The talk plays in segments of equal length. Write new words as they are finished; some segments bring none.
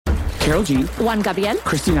Karol G, Juan Gabriel,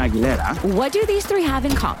 Christina Aguilera. What do these three have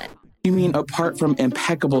in common? You mean apart from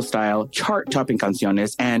impeccable style, chart-topping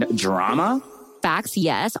canciones, and drama? Facts,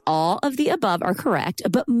 yes, all of the above are correct,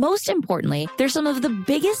 but most importantly, they're some of the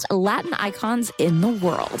biggest Latin icons in the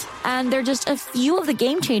world. And they're just a few of the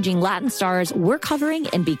game-changing Latin stars we're covering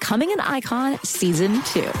in Becoming an Icon Season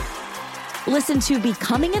 2. Listen to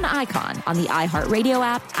Becoming an Icon on the iHeartRadio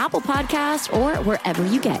app, Apple Podcasts, or wherever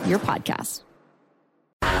you get your podcasts.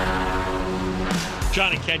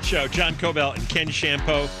 John and Ken Show. John Cobell and Ken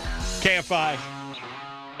Shampoo. KFI.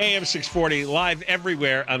 AM 640. Live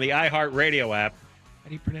everywhere on the iHeartRadio app. How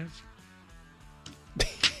do you pronounce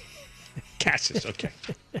it? Cassis. Okay.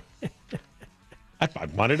 I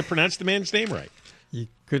wanted to pronounce the man's name right. You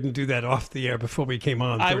couldn't do that off the air before we came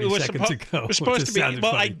on 30 seconds ago. It was supposed to be.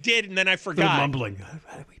 Well, funny. I did, and then I forgot. Mumbling.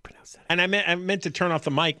 How do we pronounce that? And I meant to turn off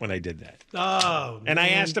the mic when I did that. Oh, and man.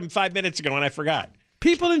 I asked him 5 minutes ago, and I forgot.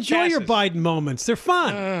 People enjoy your Biden moments. They're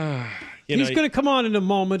fun. He's going to come on in a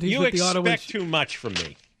moment. He's you with expect too much from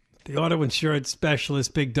me. The auto insurance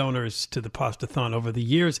specialist, big donors to the Pastathon over the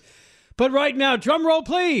years. But right now, drum roll,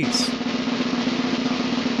 please.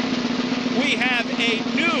 We have a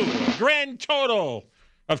new grand total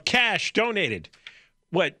of cash donated.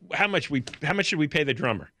 What? How much did we pay the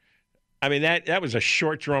drummer? I mean, that was a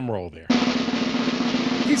short drum roll there.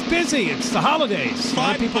 He's busy. It's the holidays. A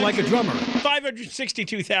lot of people like a drummer.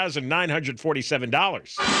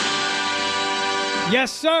 $562,947.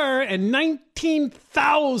 Yes, sir. And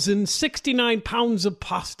 19,069 pounds of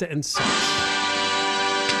pasta and sauce.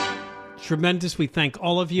 Tremendous. We thank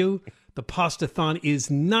all of you. The Pastathon is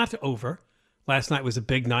not over. Last night was a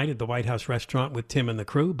big night at the White House restaurant with Tim and the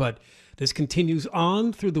crew, but this continues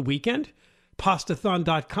on through the weekend.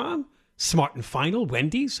 Pastathon.com, Smart and Final,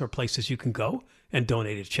 Wendy's are places you can go and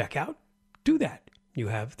donate at checkout. Do that. You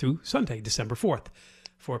have through Sunday, December 4th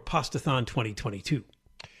for Pastathon 2022.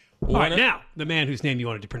 All right, now, the man whose name you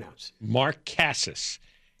wanted to pronounce. Mark Cassis.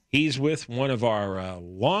 He's with one of our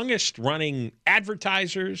longest-running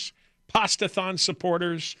advertisers, Pastathon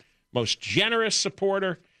supporters, most generous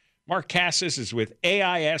supporter. Mark Cassis is with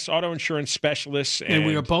AIS, Auto Insurance Specialists. And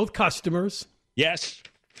we are both customers. Yes.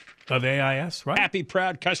 Of AIS, right? Happy,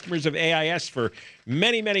 proud customers of AIS for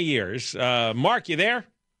many, many years. Mark, you there?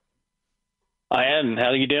 I am.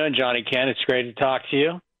 How are you doing, Johnny Ken? It's great to talk to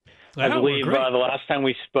you. I believe the last time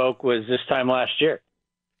we spoke was this time last year.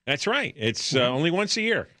 That's right. It's only once a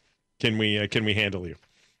year. Can we handle you?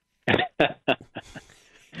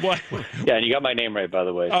 What? Yeah, and you got my name right, by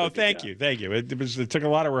the way. Oh, thank you. It took a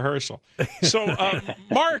lot of rehearsal. So,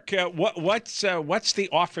 Mark, what's the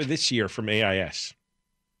offer this year from AIS?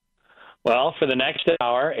 Well, for the next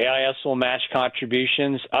hour, AIS will match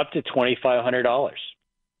contributions up to $2,500.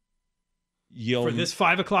 For this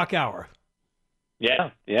 5 o'clock hour.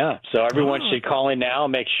 Yeah. So everyone should call in now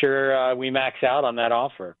and make sure we max out on that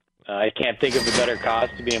offer. I can't think of a better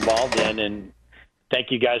cause to be involved in, and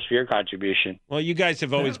thank you guys for your contribution. Well, you guys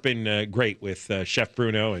have always been great with Chef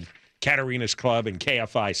Bruno and Katerina's Club and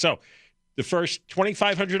KFI. So the first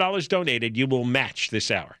 $2,500 donated, you will match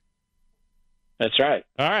this hour. That's right.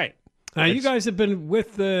 All right. You guys have been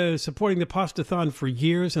with supporting the Pastathon for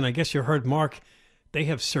years, and I guess you heard Mark. They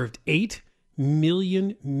have served 8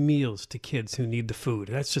 million meals to kids who need the food.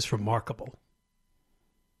 That's just remarkable.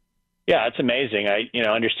 Yeah, it's amazing. I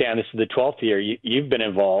understand this is the 12th year you've been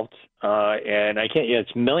involved, and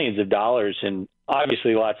it's millions of dollars and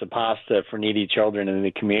obviously lots of pasta for needy children in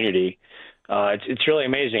the community. It's really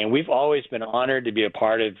amazing, and we've always been honored to be a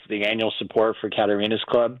part of the annual support for Katerina's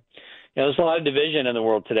Club. There's a lot of division in the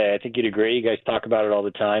world today. I think you'd agree. You guys talk about it all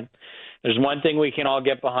the time. There's one thing we can all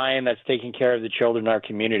get behind, that's taking care of the children in our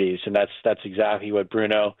communities, and that's exactly what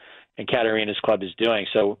Bruno and Katerina's Club is doing.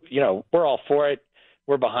 So, we're all for it.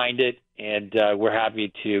 We're behind it, and we're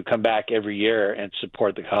happy to come back every year and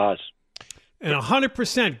support the cause. And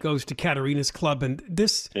 100% goes to Katerina's Club. And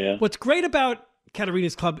what's great about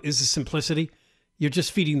Katerina's Club is the simplicity. You're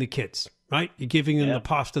just feeding the kids, right? You're giving them the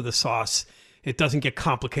pasta, the sauce. It doesn't get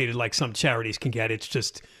complicated like some charities can get. It's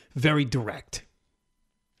just very direct.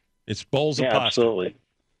 It's bowls of pasta. Absolutely.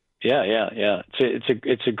 Yeah.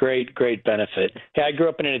 It's a great benefit. Hey, I grew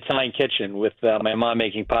up in an Italian kitchen with my mom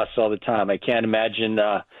making pasta all the time. I can't imagine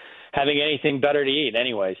having anything better to eat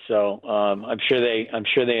anyway. So I'm sure they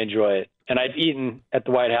enjoy it. And I've eaten at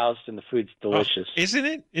the White House, and the food's delicious. Isn't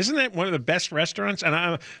it? Isn't that one of the best restaurants? And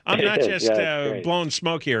I'm not just blowing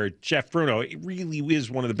smoke here at Chef Bruno. It really is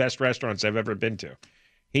one of the best restaurants I've ever been to.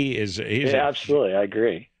 Absolutely. I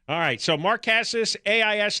agree. All right. So Mark Cassis,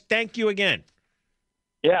 AIS, thank you again.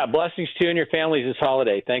 Yeah, blessings to you and your families this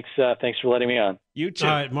holiday. Thanks for letting me on. You too.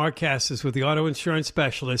 All right, Mark Cassis with the auto insurance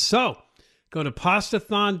specialist. So go to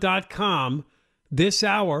pastathon.com. This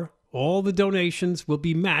hour, all the donations will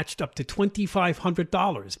be matched up to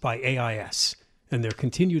 $2,500 by AIS and their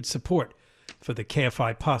continued support for the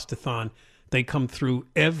KFI Pastathon. They come through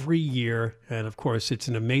every year, and of course, it's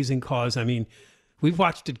an amazing cause. I mean, we've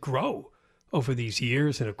watched it grow over these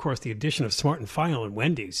years, and of course, the addition of Smart and Final and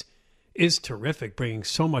Wendy's is terrific, bringing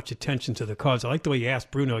so much attention to the cause. I like the way you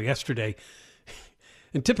asked Bruno yesterday,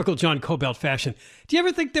 in typical John Cobelt fashion. Do you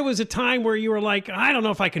ever think there was a time where you were like, I don't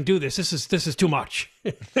know if I can do this. This is too much.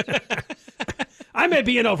 I may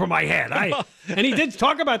be in over my head. And he did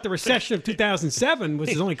talk about the recession of 2007, which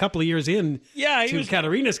is only a couple of years in to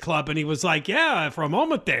Katerina's club. And he was like, yeah, for a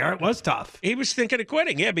moment there, it was tough. He was thinking of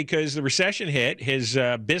quitting, because the recession hit. His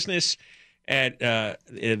business at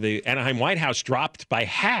the Anaheim White House dropped by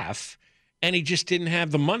half, and he just didn't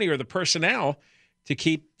have the money or the personnel to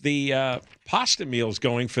keep the pasta meals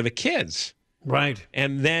going for the kids. Right.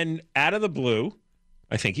 And then out of the blue,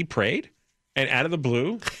 I think he prayed, and out of the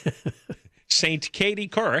blue, St. Katie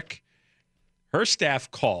Couric, her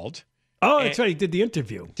staff called. Oh, that's right. He did the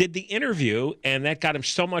interview. And that got him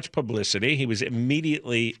so much publicity. He was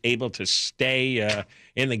immediately able to stay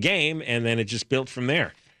in the game, and then it just built from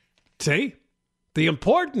there. See? The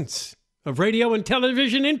importance of radio and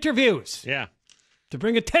television interviews. Yeah. To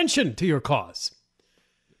bring attention to your cause.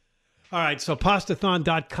 All right, so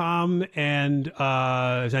pastathon.com, and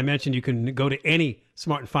as I mentioned, you can go to any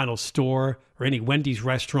Smart and Final store or any Wendy's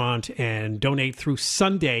restaurant and donate through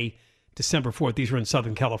Sunday, December 4th. These are in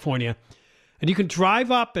Southern California. And you can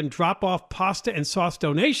drive up and drop off pasta and sauce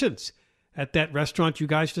donations at that restaurant you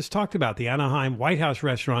guys just talked about, the Anaheim White House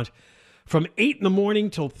restaurant, from 8 in the morning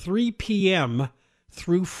till 3 p.m.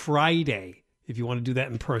 through Friday. If you want to do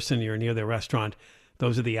that in person, you're near their restaurant.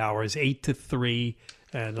 Those are the hours, 8 to 3.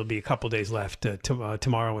 And there'll be a couple days left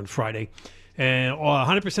tomorrow and Friday. And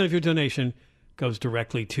 100% of your donation goes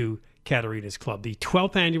directly to Katerina's Club. The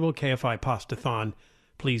 12th annual KFI Pastathon.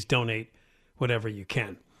 Please donate whatever you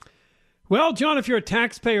can. Well, John, if you're a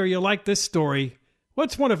taxpayer, you'll like this story.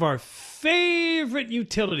 What's one of our favorite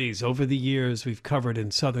utilities over the years we've covered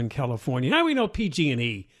in Southern California? Now we know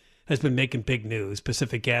PG&E has been making big news,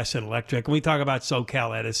 Pacific Gas and Electric, and we talk about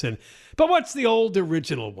SoCal Edison. But what's the old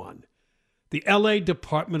original one? The L.A.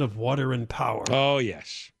 Department of Water and Power. Oh,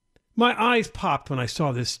 yes. My eyes popped when I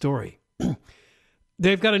saw this story.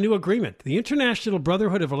 They've got a new agreement. The International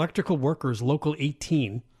Brotherhood of Electrical Workers, Local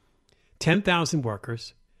 18, 10,000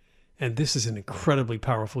 workers, and this is an incredibly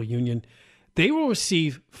powerful union. They will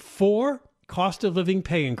receive 4 cost of living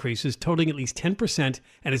pay increases totaling at least 10%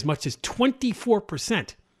 and as much as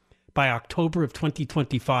 24% by October of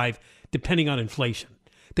 2025, depending on inflation.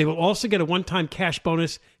 They will also get a one-time cash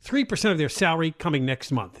bonus, 3% of their salary coming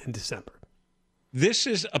next month in December. This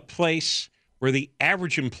is a place where the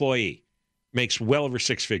average employee makes well over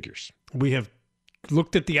 6 figures. We have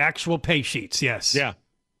looked at the actual pay sheets, yes. Yeah.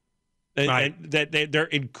 Right. And they're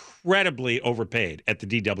incredibly overpaid at the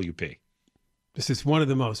DWP. This is one of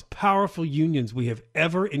the most powerful unions we have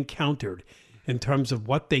ever encountered in terms of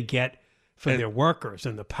what they get for their workers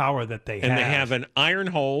and the power that they have. And they have an iron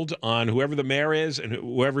hold on whoever the mayor is and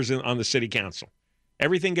whoever's on the city council.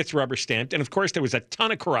 Everything gets rubber stamped. And, of course, there was a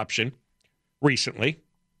ton of corruption recently.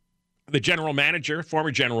 The general manager, former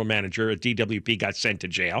general manager at DWP, got sent to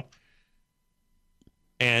jail.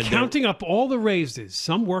 And counting up all the raises,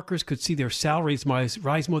 some workers could see their salaries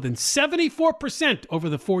rise more than 74% over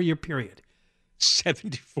the 4-year period.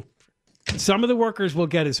 74%. Some of the workers will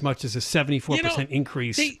get as much as a 74%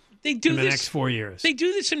 increase. They do in the this, next 4 years. They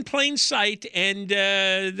do this in plain sight, and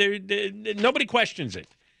nobody questions it.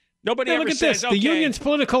 Nobody ever look at says, this. okay. The union's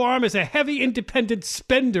political arm is a heavy independent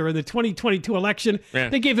spender in the 2022 election. Yeah.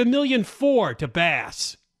 They gave $1.4 million to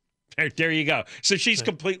Bass. There you go. So she's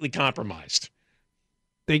completely compromised.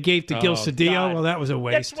 They gave to Gil Cedillo. God. Well, that was a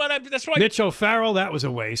waste. That's why. Mitch O'Farrell, that was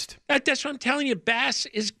a waste. That's what I'm telling you. Bass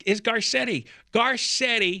is Garcetti.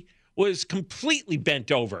 Garcetti was completely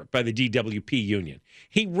bent over by the DWP union.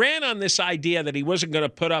 He ran on this idea that he wasn't going to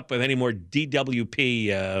put up with any more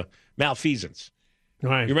DWP malfeasance.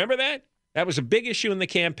 Right. You remember that? That was a big issue in the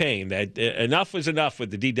campaign, that enough was enough with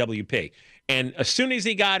the DWP. And as soon as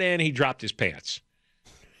he got in, he dropped his pants.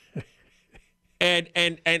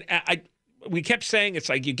 We kept saying, it's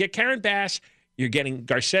like you get Karen Bass, you're getting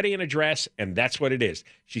Garcetti an address, and that's what it is.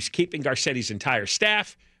 She's keeping Garcetti's entire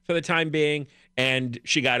staff for the time being, and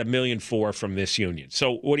she got $1.4 million from this union.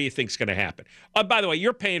 So what do you think is going to happen? By the way,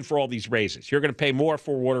 you're paying for all these raises. You're going to pay more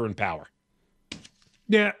for water and power.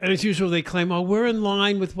 Yeah, and as usual, they claim, "Oh, we're in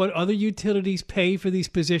line with what other utilities pay for these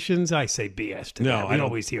positions." I say BS to that. We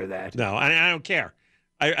always hear that. No, I don't care.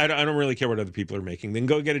 I don't really care what other people are making. Then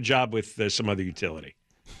go get a job with some other utility.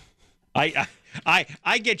 I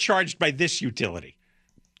get charged by this utility.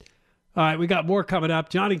 All right, we got more coming up.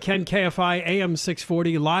 John and Ken, KFI, AM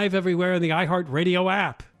 640, live everywhere in the iHeartRadio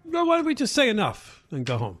app. Why don't we just say enough and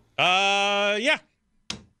go home? Yeah.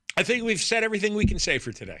 I think we've said everything we can say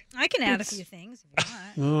for today. I can add a few things if you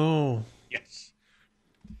want. No. Yes.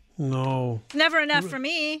 No. Never enough for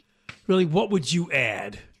me. Really, what would you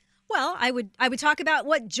add? Well, I would talk about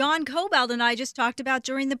what John Cobalt and I just talked about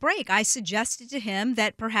during the break. I suggested to him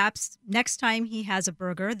that perhaps next time he has a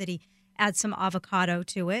burger that he add some avocado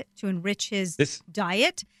to it to enrich his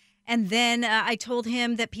diet. And then I told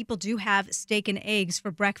him that people do have steak and eggs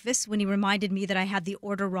for breakfast when he reminded me that I had the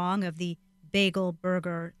order wrong of the bagel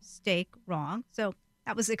burger steak wrong. So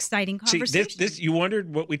that was exciting conversation. See, this you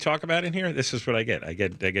wondered what we talk about in here? This is what I get. I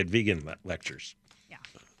get vegan lectures. Yeah.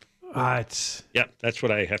 Yep, that's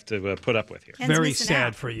what I have to put up with here. Ken's very missing sad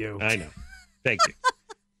out. for you. I know. Thank you.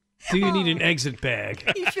 Do you need an exit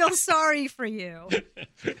bag? He feels sorry for you.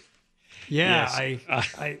 Yeah, Yes.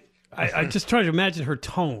 I just try to imagine her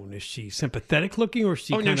tone. Is she sympathetic looking, or is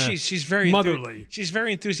she she's very motherly? She's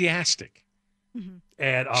very enthusiastic.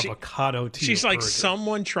 Add avocado to She's your like burger.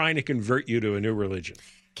 someone trying to convert you to a new religion.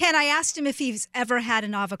 Ken, I asked him if he's ever had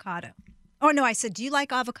an avocado. Oh, no, I said, do you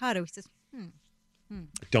like avocado? He says, I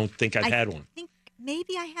don't think I've had one. I think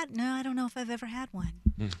maybe I had. No, I don't know if I've ever had one.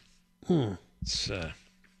 It's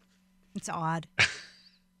odd.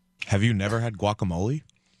 Have you never had guacamole?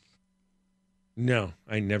 No,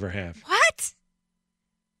 I never have. What?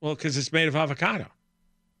 Well, because it's made of avocado.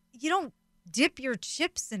 You don't dip your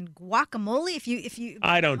chips in guacamole if you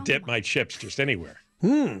I don't dip my chips just anywhere.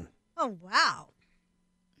 Oh, wow.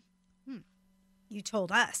 You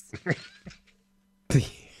told us.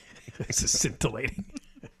 This is scintillating.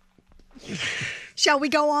 Shall we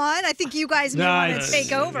go on? I think you guys may want to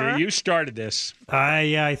take over. You started this.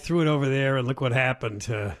 I threw it over there, and look what happened.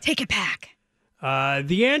 Take it back.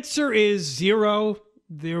 The answer is 0.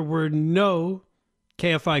 There were no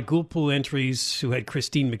KFI Ghoulpool entries who had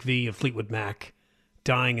Christine McVie of Fleetwood Mac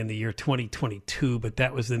dying in the year 2022, but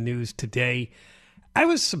that was the news today. I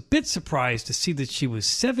was a bit surprised to see that she was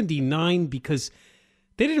 79 because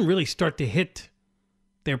they didn't really start to hit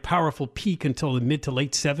their powerful peak until the mid to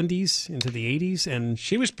late 70s into the 80s. And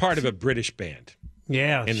she was part of a British band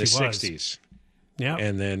in the 60s. Yeah.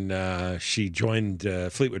 And then she joined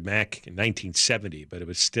Fleetwood Mac in 1970, but it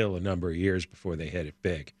was still a number of years before they hit it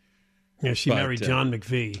big. Yeah, she married John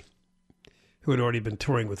McVie, who had already been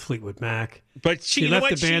touring with Fleetwood Mac. But she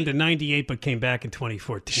left the band in 98, but came back in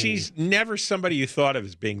 2014. She's never somebody you thought of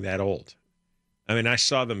as being that old. I mean, I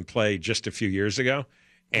saw them play just a few years ago,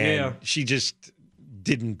 and she just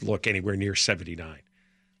didn't look anywhere near 79.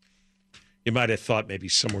 You might have thought maybe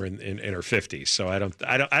somewhere in her 50s. So I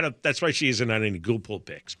don't. That's why she isn't on any Ghoulpool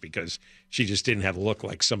picks, because she just didn't have a look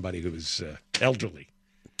like somebody who was elderly.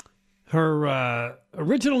 Her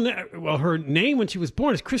her name when she was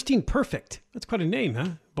born is Christine Perfect. That's quite a name, huh?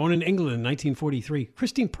 Born in England in 1943.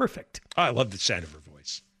 Christine Perfect. Oh, I love the sound of her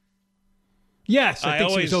voice. Yes, I think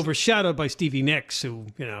she was overshadowed by Stevie Nicks, who,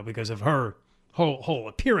 because of her whole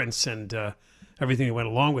appearance and everything that went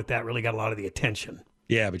along with that, really got a lot of the attention.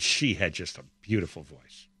 Yeah, but she had just a beautiful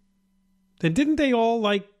voice. And didn't they all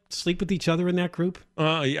sleep with each other in that group?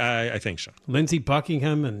 I think so. Lindsey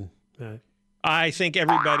Buckingham and. I think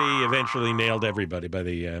everybody eventually nailed everybody by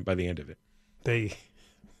the end of it.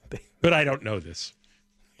 But I don't know this.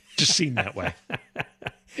 Just seemed that way.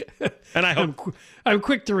 And I hope I'm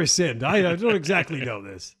quick to rescind. I don't exactly know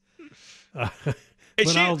this. But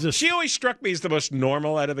she always struck me as the most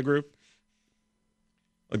normal out of the group.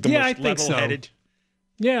 Like the most level-headed. So.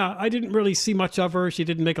 Yeah, I didn't really see much of her. She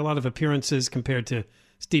didn't make a lot of appearances compared to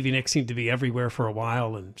Stevie Nicks. Seemed to be everywhere for a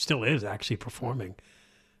while and still is actually performing.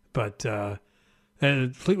 But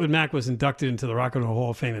Fleetwood Mac was inducted into the Rock and Roll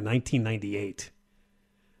Hall of Fame in 1998.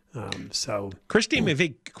 Christine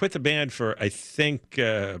McVie quit the band for, I think,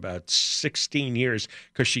 about 16 years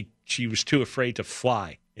because she was too afraid to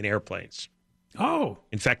fly in airplanes. Oh.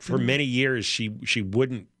 In fact, for many years, she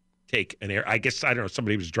wouldn't take an air. I guess, I don't know,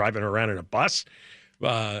 somebody was driving her around in a bus.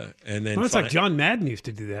 And then it's like John Madden used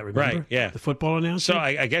to do that, remember? Right, yeah. The football announcer. So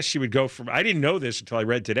I guess she would go from, I didn't know this until I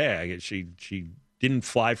read today. I guess she didn't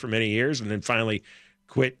fly for many years and then finally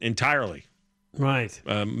quit entirely. Right.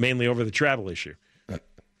 Mainly over the travel issue.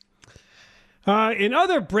 In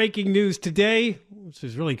other breaking news today, which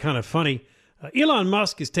is really kind of funny, Elon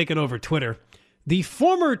Musk has taken over Twitter. The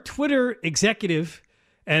former Twitter executive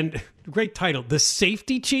And great title, The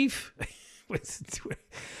Safety Chief.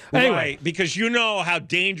 Anyway. Right, because you know how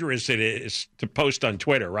dangerous it is to post on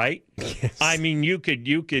Twitter, right? Yes. I mean, you could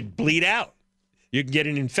bleed out. You can get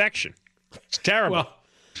an infection. It's terrible. Well,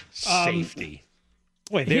 Safety.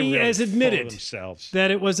 Boy, they he really has full of admitted themselves.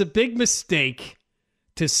 that it was a big mistake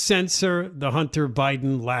to censor the Hunter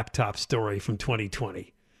Biden laptop story from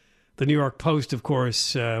 2020. The New York Post, of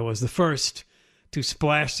course, was the first to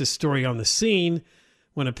splash the story on the scene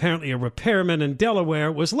when apparently a repairman in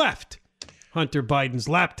Delaware was left Hunter Biden's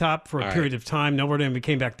laptop for a period of time. Nobody ever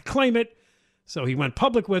came back to claim it. So he went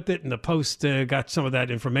public with it, and the Post got some of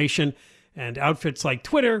that information. And outfits like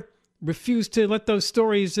Twitter refused to let those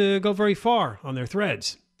stories go very far on their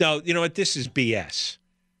threads. No, you know what? This is BS.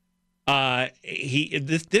 They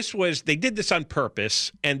did this on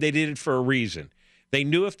purpose, and they did it for a reason. They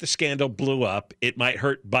knew if the scandal blew up, it might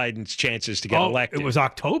hurt Biden's chances to get elected. It was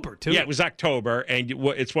October, too. Yeah, it was October, and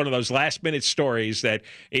it's one of those last-minute stories that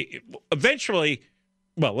eventually.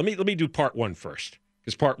 Well, let me do part one first,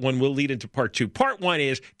 because part one will lead into part two. Part one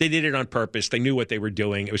is they did it on purpose. They knew what they were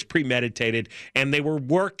doing. It was premeditated, and they were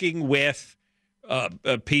working with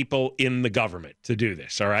people in the government to do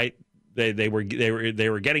this. All right. They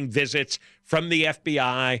were getting visits from the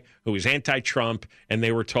FBI, who was anti-Trump, and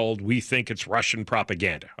they were told, we think it's Russian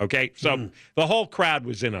propaganda. Okay, so the whole crowd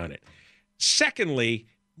was in on it. Secondly,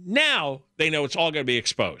 now they know it's all going to be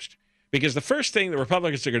exposed, because the first thing the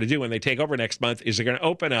Republicans are going to do when they take over next month is they're going to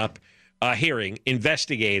open up a hearing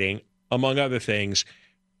investigating, among other things,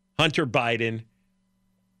 Hunter Biden,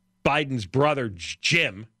 Biden's brother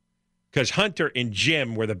Jim, because Hunter and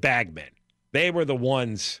Jim were the bagmen. They were the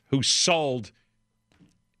ones who sold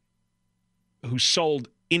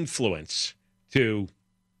influence to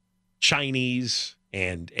Chinese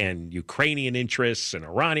and Ukrainian interests and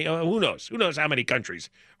Iranian. Who knows? Who knows how many countries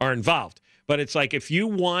are involved? But it's like, if you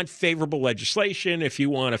want favorable legislation, if you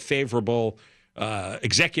want a favorable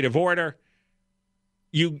executive order,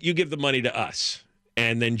 you give the money to us,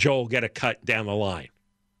 and then Joe will get a cut down the line.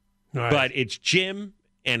 Right. But it's Jim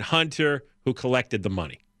and Hunter who collected the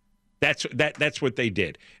money. That's what they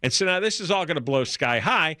did. And so now this is all going to blow sky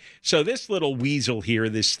high. So this little weasel here,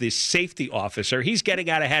 this safety officer, he's getting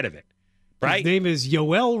out ahead of it, right? His name is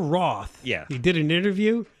Yoel Roth. Yeah. He did an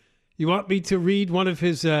interview. You want me to read one of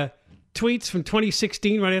his tweets from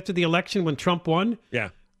 2016, right after the election when Trump won? Yeah.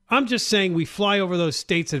 I'm just saying we fly over those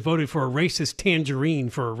states that voted for a racist tangerine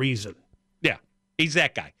for a reason. Yeah. He's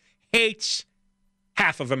that guy. Hates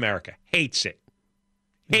half of America. Hates it.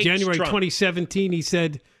 Hates January Trump. 2017, he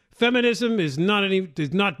said, feminism is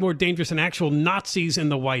not more dangerous than actual Nazis in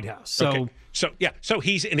the White House. So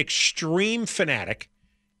he's an extreme fanatic,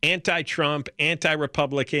 anti-Trump,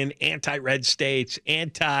 anti-Republican, anti-red states,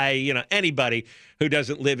 anybody who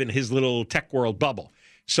doesn't live in his little tech world bubble.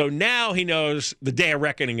 So now he knows the day of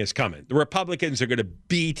reckoning is coming. The Republicans are going to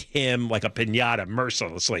beat him like a piñata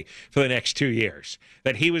mercilessly for the next 2 years.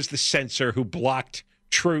 That he was the censor who blocked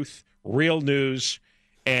truth, real news,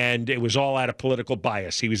 and it was all out of political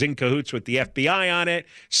bias. He was in cahoots with the FBI on it.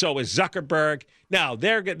 So is Zuckerberg. Now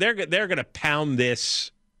they're going to pound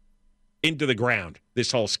this into the ground,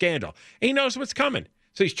 this whole scandal. And he knows what's coming.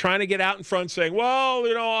 So he's trying to get out in front saying, well,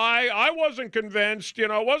 I wasn't convinced.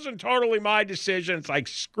 It wasn't totally my decision. It's like,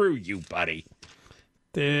 screw you, buddy.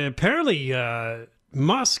 Apparently,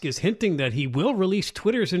 Musk is hinting that he will release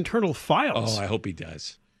Twitter's internal files. Oh, I hope he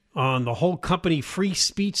does. On the whole company free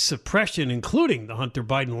speech suppression, including the Hunter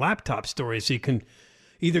Biden laptop story, so you can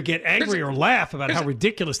either get angry or laugh about how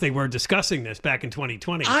ridiculous they were discussing this back in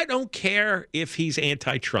 2020. I don't care if he's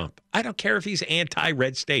anti-Trump. I don't care if he's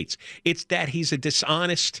anti-red states. It's that he's a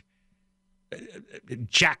dishonest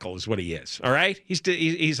jackal is what he is, all right? He's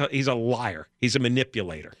a liar. He's a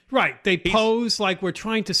manipulator. Right. They pose like we're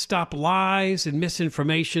trying to stop lies and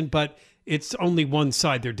misinformation, but it's only one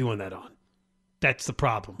side they're doing that on. That's the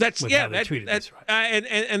problem. How they treated this, right?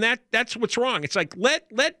 And that's what's wrong. It's like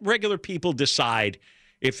let regular people decide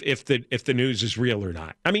if the news is real or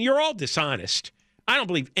not. I mean, you're all dishonest. I don't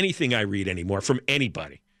believe anything I read anymore from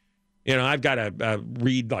anybody. I've got to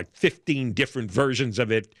read like 15 different versions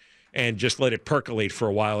of it and just let it percolate for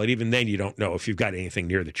a while. And even then, you don't know if you've got anything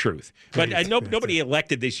near the truth. But nobody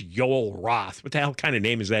elected this Yoel Roth. What the hell kind of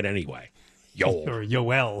name is that anyway? Yoel. Or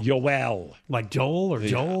Yoel. Yoel. Like Joel or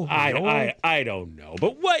Joel? I don't know.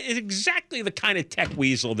 But what is exactly the kind of tech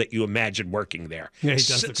weasel that you imagine working there? Yeah, he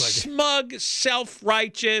does look like it. Smug,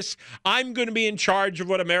 self-righteous, I'm going to be in charge of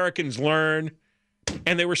what Americans learn.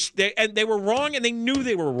 And they were wrong, and they knew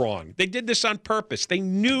they were wrong. They did this on purpose. They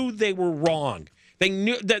knew they were wrong. They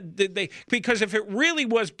knew that because if it really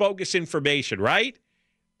was bogus information, right?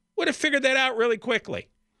 would have figured that out really quickly.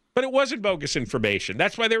 But it wasn't bogus information.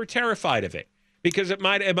 That's why they were terrified of it, because it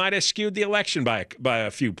might have skewed the election by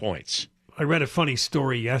a few points. I read a funny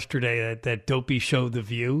story yesterday that dopey show The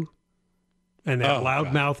View, and that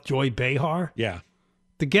loudmouth Joy Behar. Yeah.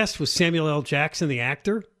 The guest was Samuel L. Jackson, the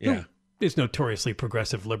actor. Yeah. Who is notoriously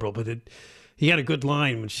progressive liberal, but he had a good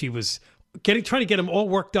line when she was trying to get him all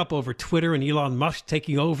worked up over Twitter and Elon Musk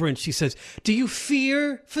taking over. And she says, "Do you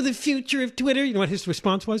fear for the future of Twitter?" You know what his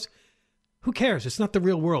response was? "Who cares? It's not the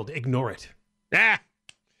real world. Ignore it." Ah.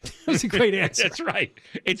 That was a great answer. That's right.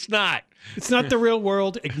 It's not. It's not the real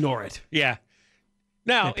world. Ignore it. Yeah.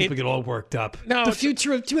 Now people get all worked up. No, the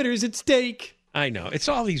future of Twitter is at stake. I know. It's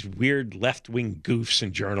all these weird left-wing goofs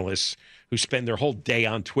and journalists who spend their whole day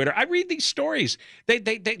on Twitter. I read these stories.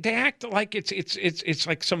 They act like it's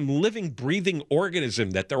like some living, breathing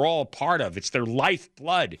organism that they're all a part of. It's their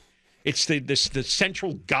lifeblood. It's the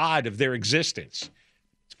central god of their existence.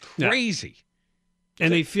 It's crazy. Yeah.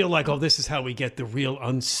 And they feel like, oh, this is how we get the real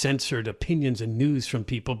uncensored opinions and news from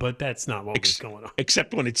people, but that's not what was going on.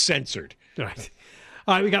 Except when it's censored. Right.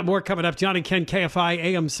 All right, we got more coming up. John and Ken, KFI,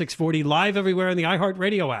 AM 640, live everywhere in the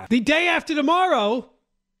iHeartRadio app. The day after tomorrow,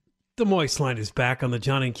 the Moist Line is back on the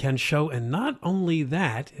John and Ken show. And not only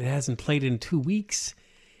that, it hasn't played in 2 weeks.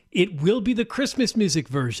 It will be the Christmas music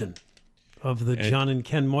version of the John and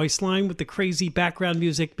Ken Moist Line, with the crazy background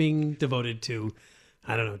music being devoted to,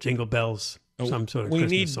 I don't know, Jingle Bells, some sort of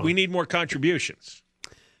Christmas song. We need more contributions.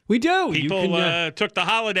 We do. People took the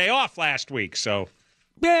holiday off last week, so...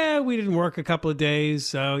 Yeah, we didn't work a couple of days,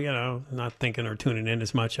 so, not thinking or tuning in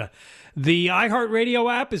as much. The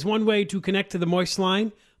iHeartRadio app is one way to connect to the Moist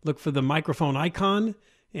Line. Look for the microphone icon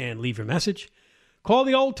and leave your message. Call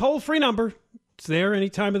the old toll-free number. It's there any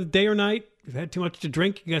time of the day or night. If you've had too much to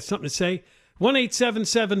drink, you got something to say.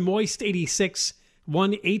 1-877-MOIST-86,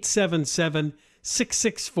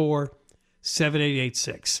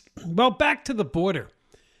 1-877-664-7886. Well, back to the border.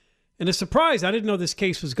 And a surprise, I didn't know this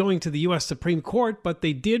case was going to the U.S. Supreme Court, but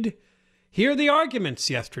they did hear the arguments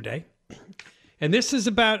yesterday. And this is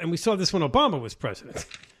about, and we saw this when Obama was president.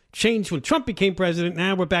 Changed when Trump became president.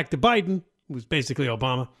 Now we're back to Biden, who was basically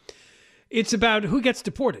Obama. It's about who gets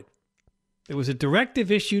deported. There was a directive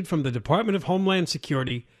issued from the Department of Homeland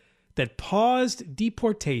Security that paused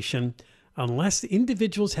deportation unless the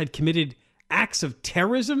individuals had committed acts of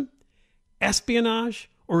terrorism, espionage,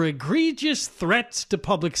 or egregious threats to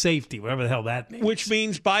public safety, whatever the hell that means. Which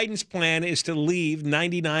means Biden's plan is to leave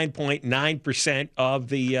 99.9% of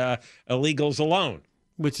the illegals alone.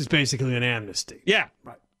 Which is basically an amnesty. Yeah.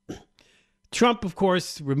 Right. Trump, of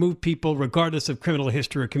course, removed people regardless of criminal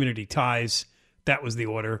history or community ties. That was the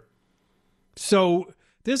order. So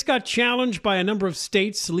this got challenged by a number of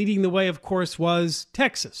states. Leading the way, of course, was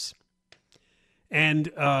Texas. And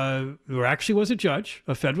there actually was a judge,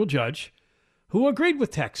 a federal judge, who agreed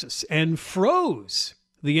with Texas and froze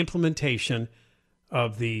the implementation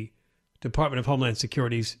of the Department of Homeland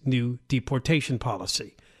Security's new deportation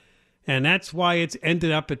policy. And that's why it's ended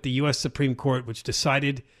up at the U.S. Supreme Court, which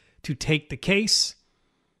decided to take the case.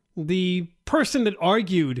 The person that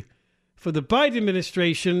argued for the Biden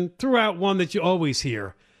administration threw out one that you always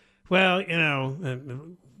hear. Well,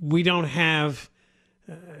 we don't have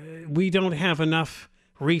enough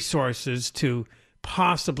resources to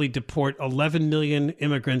possibly deport 11 million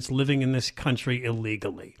immigrants living in this country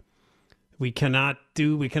illegally. We cannot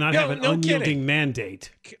have an unyielding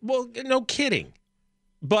mandate. Well, no kidding.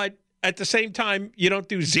 But at the same time, you don't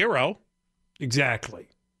do zero. Exactly.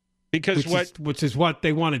 Because which is what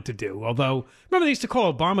they wanted to do. Although, remember they used to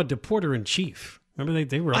call Obama deporter-in-chief. Remember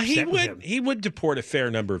they were upset with him. He would deport a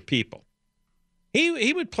fair number of people.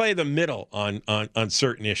 He would play the middle on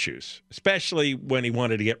certain issues, especially when he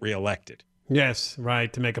wanted to get reelected. Yes,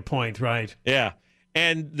 right, to make a point, right. Yeah.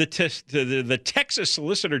 And the Texas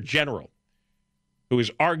Solicitor General, who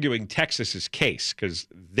was arguing Texas's case because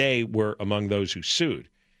they were among those who sued,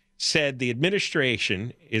 said the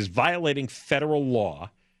administration is violating federal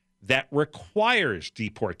law that requires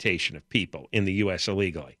deportation of people in the U.S.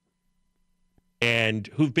 illegally and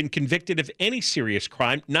who've been convicted of any serious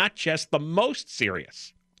crime, not just the most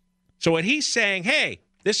serious. So what he's saying, hey,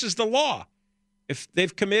 this is the law. If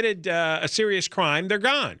they've committed a serious crime, they're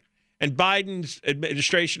gone. And Biden's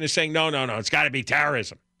administration is saying, no, it's got to be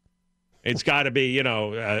terrorism. It's got to be,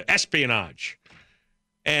 espionage.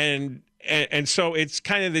 And so it's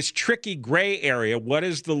kind of this tricky gray area. What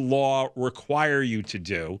does the law require you to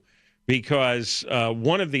do? Because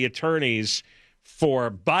one of the attorneys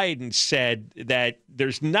for Biden said that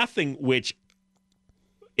there's nothing which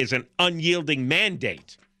is an unyielding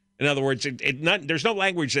mandate. In other words, there's no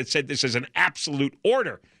language that said this is an absolute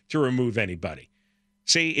order to remove anybody.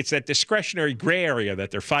 See, it's that discretionary gray area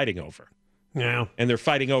that they're fighting over. Yeah. And they're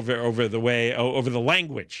fighting over the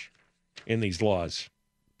language in these laws.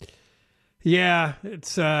 Yeah,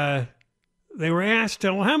 it's they were asked,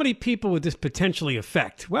 well, how many people would this potentially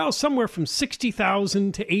affect? Well, somewhere from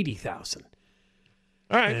 60,000 to 80,000.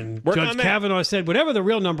 All right. And work Judge on that. Kavanaugh said, whatever the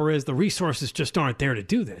real number is, the resources just aren't there to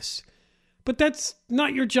do this. But that's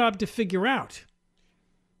not your job to figure out.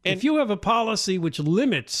 And- if you have a policy which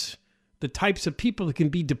limits the types of people who can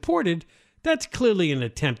be deported, that's clearly an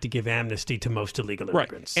attempt to give amnesty to most illegal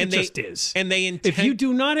immigrants. And it just is. And they If you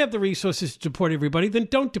do not have the resources to deport everybody, then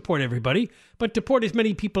don't deport everybody, but deport as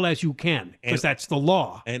many people as you can, because that's the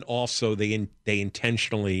law. And also, they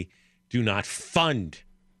intentionally do not fund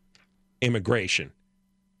immigration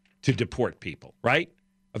to deport people, right?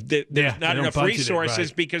 There's not enough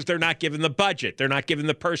resources because they're not given the budget. They're not given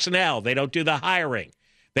the personnel. They don't do the hiring.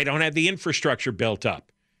 They don't have the infrastructure built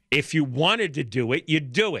up. If you wanted to do it,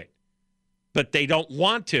 you'd do it. But they don't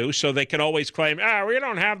want to, so they can always claim, we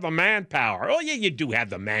don't have the manpower. Oh, yeah, you do have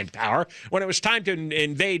the manpower. When it was time to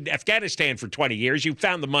invade Afghanistan for 20 years, you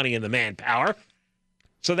found the money and the manpower.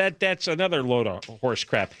 So that's another load of horse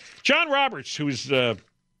crap. John Roberts, who's the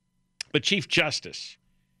Chief Justice,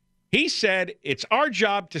 he said it's our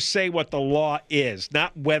job to say what the law is,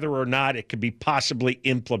 not whether or not it could be possibly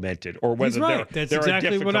implemented or whether He's right. That's there are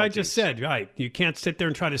exactly what I difficulties. just said. Right. You can't sit there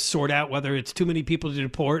and try to sort out whether it's too many people to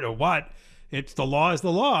deport or what. It's the law is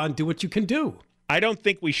the law, and do what you can do. I don't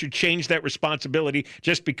think we should change that responsibility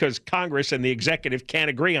just because Congress and the executive can't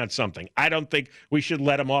agree on something. I don't think we should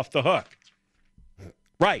let them off the hook.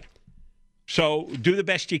 Right. So do the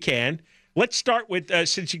best you can. Let's start with,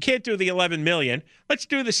 since you can't do the 11 million, let's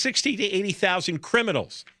do the 60 to 80,000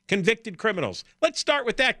 criminals, convicted criminals. Let's start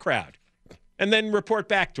with that crowd and then report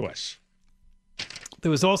back to us.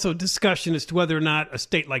 There was also discussion as to whether or not a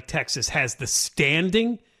state like Texas has the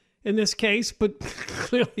standing in this case, but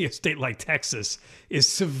clearly a state like Texas is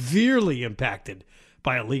severely impacted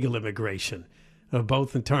by illegal immigration,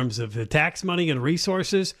 both in terms of the tax money and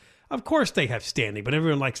resources. Of course they have standing, but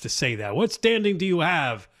everyone likes to say that. What standing do you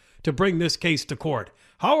have to bring this case to court?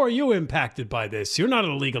 How are you impacted by this? You're not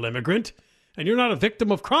an illegal immigrant, and you're not a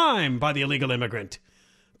victim of crime by the illegal immigrant.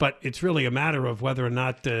 But it's really a matter of whether or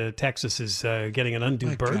not Texas is getting an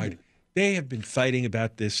undue burden. God. They have been fighting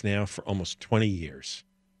about this now for almost 20 years.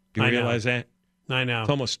 Do you realize that? I know. It's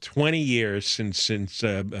almost 20 years since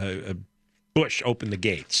Bush opened the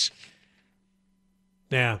gates.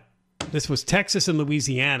 Yeah. This was Texas and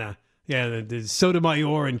Louisiana. Yeah, the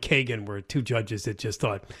Sotomayor and Kagan were two judges that just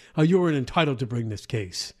thought, you're entitled to bring this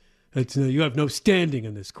case. You have no standing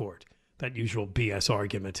in this court. That usual BS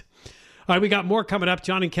argument. All right, we got more coming up.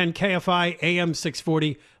 John and Ken, KFI, AM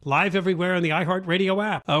 640, live everywhere on the iHeartRadio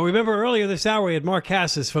app. Remember earlier this hour, we had Mark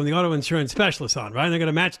Cassis from the Auto Insurance Specialist on, right? They're going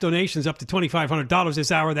to match donations up to $2,500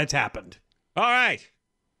 this hour. That's happened. All right.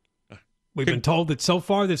 We've been told that so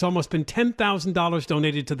far there's almost been $10,000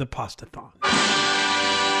 donated to the Pastathon.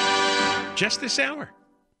 Just this hour?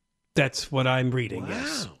 That's what I'm reading, Wow.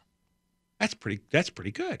 yes. That's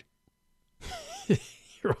pretty good.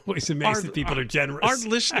 You're always amazed that people are generous. Our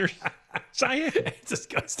listeners, it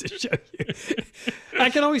just goes to show you.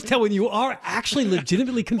 I can always tell when you are actually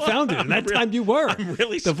legitimately confounded, and that time you were. I'm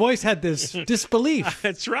really the voice had this disbelief.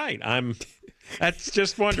 That's right. That's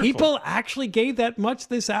just wonderful. People actually gave that much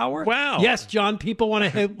this hour? Wow. Yes, John, people want to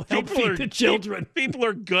help feed the children. People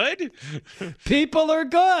are good. People are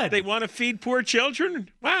good. They want to feed poor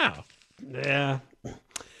children. Wow. Yeah.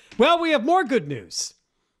 Well, we have more good news.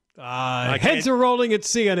 Heads are rolling at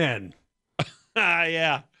CNN.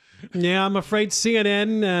 Yeah. Yeah, I'm afraid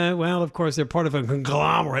CNN, well, of course, they're part of a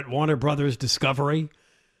conglomerate, Warner Brothers Discovery.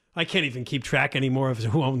 I can't even keep track anymore of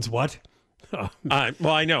who owns what. Well,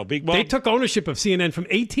 I know. They took ownership of CNN from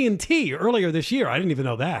AT&T earlier this year. I didn't even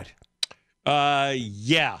know that.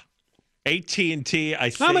 Yeah. AT&T, I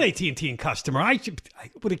think. I'm an AT&T customer. I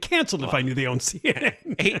would have canceled if I knew they owned CNN.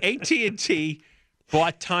 AT&T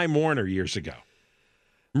bought Time Warner years ago.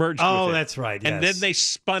 Merged with it. Oh, that's right, yes. And then they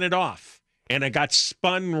spun it off, and it got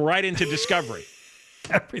spun right into Discovery.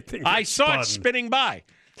 Everything. I saw it spinning by.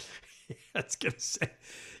 I was going to say,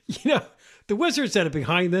 the wizards that are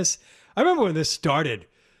behind this, I remember when this started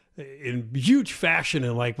in huge fashion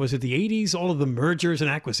in was it the 80s? All of the mergers and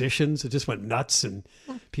acquisitions, it just went nuts, and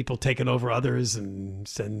people taking over others and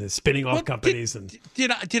spinning off companies.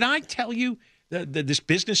 Did I tell you this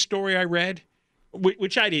business story I read?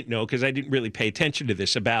 Which I didn't know because I didn't really pay attention to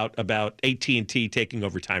this about AT&T taking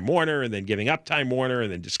over Time Warner and then giving up Time Warner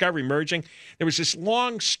and then Discovery merging. There was this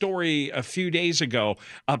long story a few days ago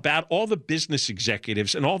about all the business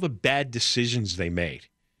executives and all the bad decisions they made.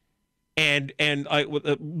 And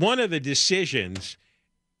one of the decisions,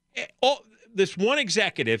 this one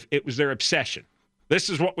executive, it was their obsession. This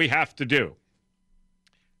is what we have to do.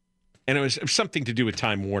 And it was something to do with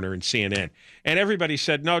Time Warner and CNN. And everybody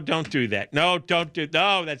said, no, don't do that. No,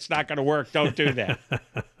 that's not going to work. Don't do that.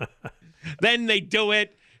 Then they do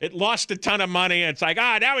it. It lost a ton of money. And it's like,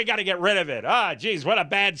 now we got to get rid of it. Geez, what a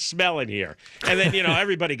bad smell in here. And then,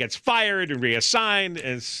 everybody gets fired and reassigned.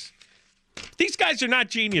 These guys are not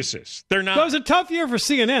geniuses. They're not. It was a tough year for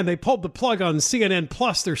CNN. They pulled the plug on CNN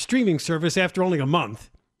Plus, their streaming service, after only a month.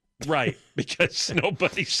 Right, because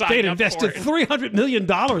nobody signed up for it. They'd invested $300 million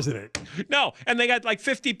in it. No, and they got like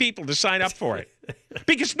 50 people to sign up for it.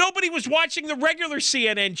 Because nobody was watching the regular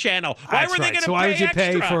CNN channel. Why were they going to pay extra? So why would you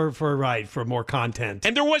pay for more content?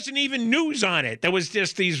 And there wasn't even news on it. There was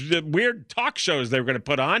just these weird talk shows they were going to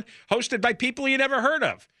put on, hosted by people you never heard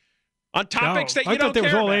of, on topics that you don't care about. I thought there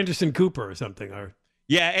was all Anderson Cooper or something.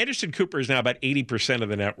 Yeah, Anderson Cooper is now about 80% of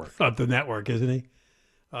the network. Of the network, isn't he?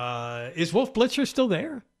 Is Wolf Blitzer still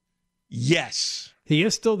there? Yes. He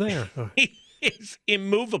is still there. He is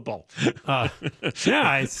immovable. I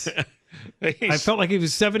felt like he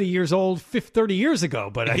was 70 years old 30 years ago,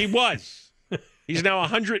 but he was. He's now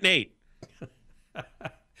 108.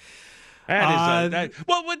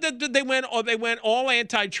 They went all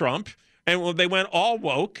anti-Trump, and they went all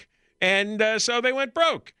woke, and so they went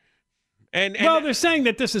broke. And they're saying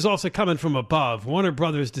that this is also coming from above. Warner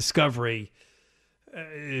Brothers Discovery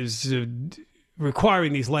is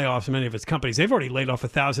requiring these layoffs in many of its companies. They've already laid off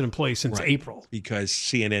 1,000 employees since April. Because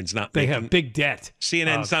CNN's not They have big debt.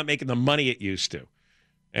 CNN's not making the money it used to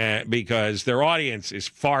because their audience is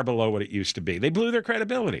far below what it used to be. They blew their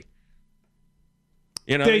credibility.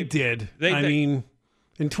 They did. I mean,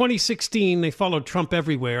 in 2016, they followed Trump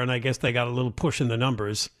everywhere, and I guess they got a little push in the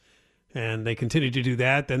numbers. And they continued to do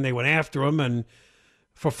that. Then they went after him, and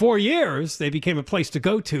for 4 years, they became a place to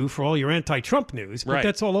go to for all your anti-Trump news. But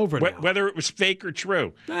that's all over now. Whether it was fake or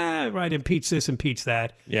true. Right, impeach this, impeach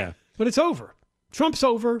that. Yeah. But it's over. Trump's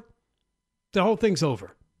over. The whole thing's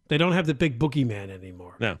over. They don't have the big boogeyman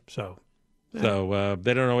anymore. No. So they don't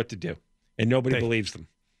know what to do. And nobody believes them.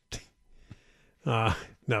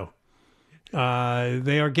 No.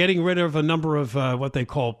 They are getting rid of a number of what they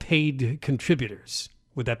call paid contributors.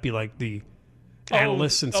 Would that be like the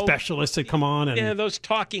analysts and specialists that come on? And those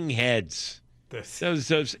talking heads.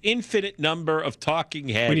 Those infinite number of talking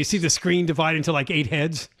heads. When you see the screen divide into like 8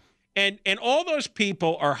 heads. And all those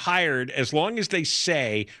people are hired as long as they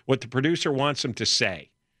say what the producer wants them to say.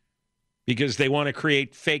 Because they want to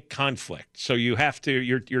create fake conflict. So you have to,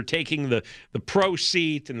 you're taking the pro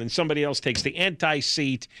seat, and then somebody else takes the anti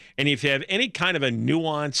seat. And if you have any kind of a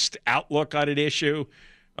nuanced outlook on an issue,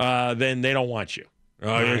 then they don't want you. You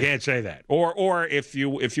can't say that. Or if you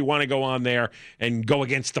want to go on there and go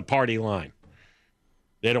against the party line,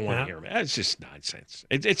 they don't want to hear it. It's just nonsense.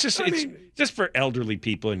 It's just for elderly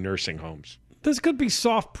people in nursing homes. This could be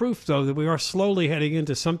soft proof, though, that we are slowly heading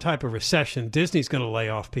into some type of recession. Disney's going to lay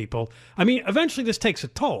off people. I mean, eventually this takes a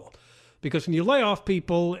toll, because when you lay off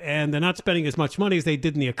people and they're not spending as much money as they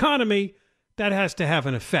did in the economy, that has to have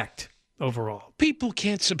an effect overall. People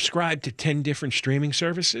can't subscribe to 10 different streaming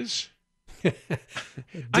services.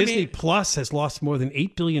 Disney Plus has lost more than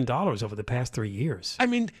 $8 billion over the past 3 years. I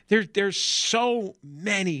mean, there's so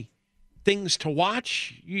many things to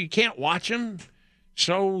watch. You can't watch them.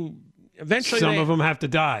 So eventually some of them have to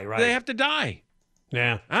die, right? They have to die.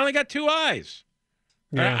 Yeah. I only got 2 eyes.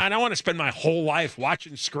 Yeah. I don't want to spend my whole life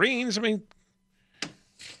watching screens. I mean,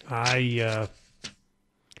 I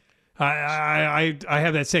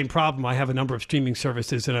have that same problem. I have a number of streaming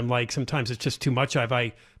services, and I'm like, sometimes it's just too much.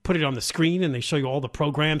 I put it on the screen, and they show you all the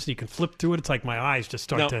programs, and you can flip through it. It's like my eyes just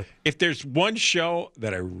start to... If there's one show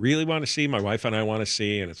that I really want to see, my wife and I want to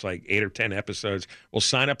see, and it's like 8 or 10 episodes, we'll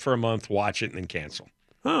sign up for a month, watch it, and then cancel.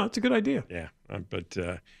 Oh, that's a good idea. Yeah, but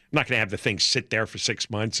I'm not going to have the thing sit there for 6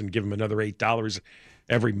 months and give them another $8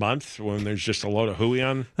 every month when there's just a load of hooey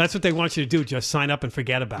on. That's what they want you to do, just sign up and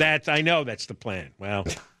forget about it. I know that's the plan. Well...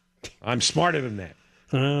 I'm smarter than that.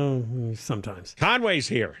 Sometimes. Conway's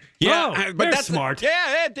here. Yeah, but that's smart.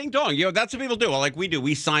 Yeah, ding dong. That's what people do. Like we do.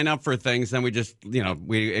 We sign up for things, then we just,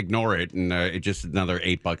 we ignore it, and it's just another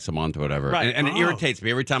 $8 a month or whatever. Right. And it irritates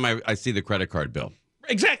me every time I see the credit card bill.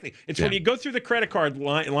 Exactly. It's when you go through the credit card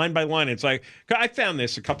line by line. It's like, I found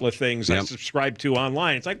this, a couple of things I subscribed to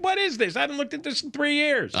online. It's like, what is this? I haven't looked at this in 3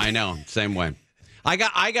 years. I know. Same way. I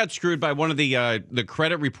got screwed by one of the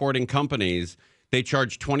credit reporting companies. They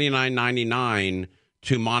charge $29.99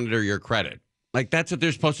 to monitor your credit. Like, that's what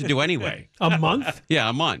they're supposed to do anyway. A month? Yeah,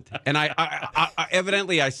 a month. And I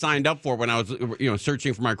evidently I signed up for it when I was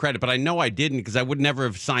searching for my credit, but I know I didn't because I would never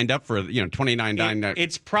have signed up for $29.99.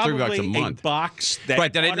 It's probably $3 a month. A box that I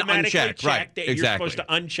didn't automatically uncheck. Right, that exactly. You're supposed to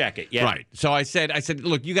uncheck it. Yeah. Right. So I said,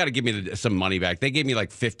 look, you got to give me some money back. They gave me like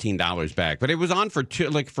 $15 back, but it was on for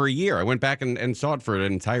a year. I went back and saw it for an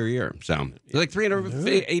entire year. So it was like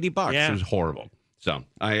 $380. Yeah. It was horrible. So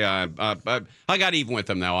I got even with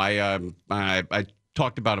them though. I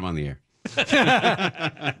talked about them on the air. It's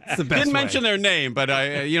the best Didn't mention their name, but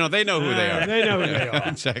they know who they are. They know who they are.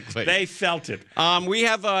 Exactly. They felt it. We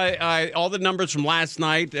have all the numbers from last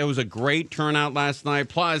night. It was a great turnout last night.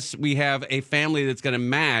 Plus, we have a family that's going to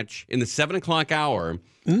match in the 7 o'clock hour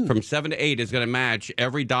from 7 to 8 is going to match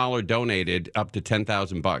every dollar donated up to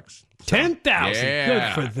 $10,000. 10,000.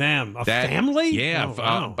 Yeah. Good for them. A family? Yeah,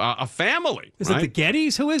 Oh, wow. a family. Is right? it the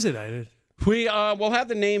Gettys? Who is it? We'll have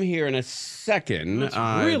the name here in a second. That's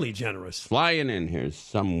really generous. Flying in here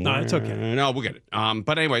somewhere. No, it's okay. No, we'll get it.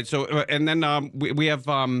 But anyway, so and then we have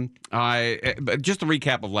just a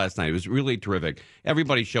recap of last night. It was really terrific.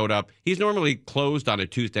 Everybody showed up. He's normally closed on a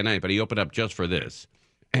Tuesday night, but he opened up just for this.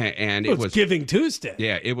 And it was Giving Tuesday.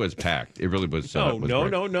 Yeah, it was packed. It really was. No. He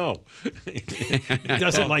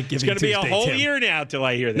doesn't like Giving Tuesday. It's going to be a whole Tim. year now till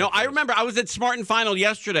I hear that. No, I remember I was at Smart and Final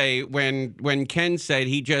yesterday when Ken said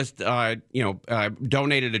he just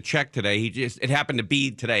donated a check today. It happened to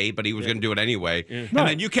be today, but he was going to do it anyway. Yeah. And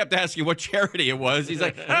then you kept asking what charity it was. He's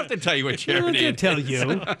like, I don't have to tell you what charity it is. Tell you.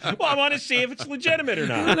 Well, I want to see if it's legitimate or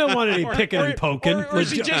not. I don't want any picking and poking. Or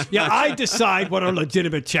is he just? Yeah, I decide what are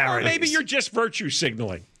legitimate charities. Or maybe you're just virtue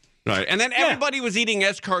signaling. Right, and then everybody was eating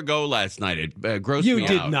escargot last night. It grossed me out. You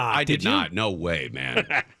did not. I did not. No way, man.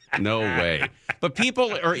 No way. But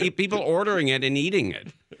people ordering it and eating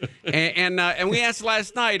it. And we asked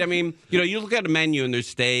last night. I mean, you look at a menu and there's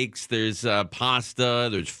steaks, there's pasta,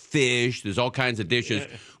 there's fish, there's all kinds of dishes.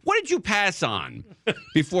 What did you pass on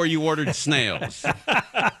before you ordered snails?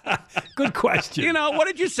 Good question. What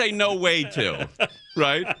did you say no way to?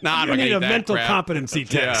 Right? Nah, you need a mental competency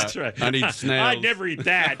test. Yeah, That's right. I need snails. I'd never eat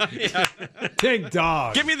that. Big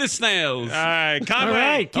dog. Give me the snails. All right, All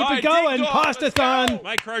right, keep it going. Pasta-thon.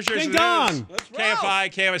 Mike Crozier's Ding dong. KFI,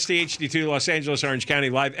 KMST, HD2, Los Angeles, Orange County,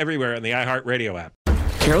 live everywhere on the iHeartRadio app.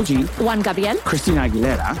 Carol G, Juan Gabriel. Christina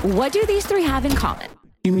Aguilera. What do these three have in common?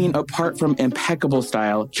 You mean apart from impeccable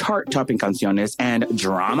style, chart-topping canciones, and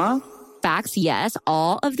drama? Facts, yes,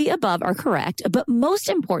 all of the above are correct, but most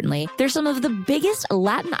importantly, they're some of the biggest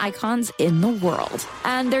Latin icons in the world.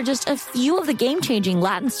 And they're just a few of the game-changing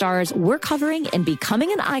Latin stars we're covering in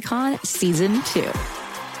Becoming an Icon Season 2.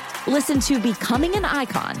 Listen to Becoming an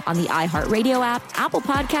Icon on the iHeartRadio app, Apple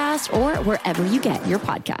Podcasts, or wherever you get your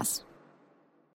podcasts.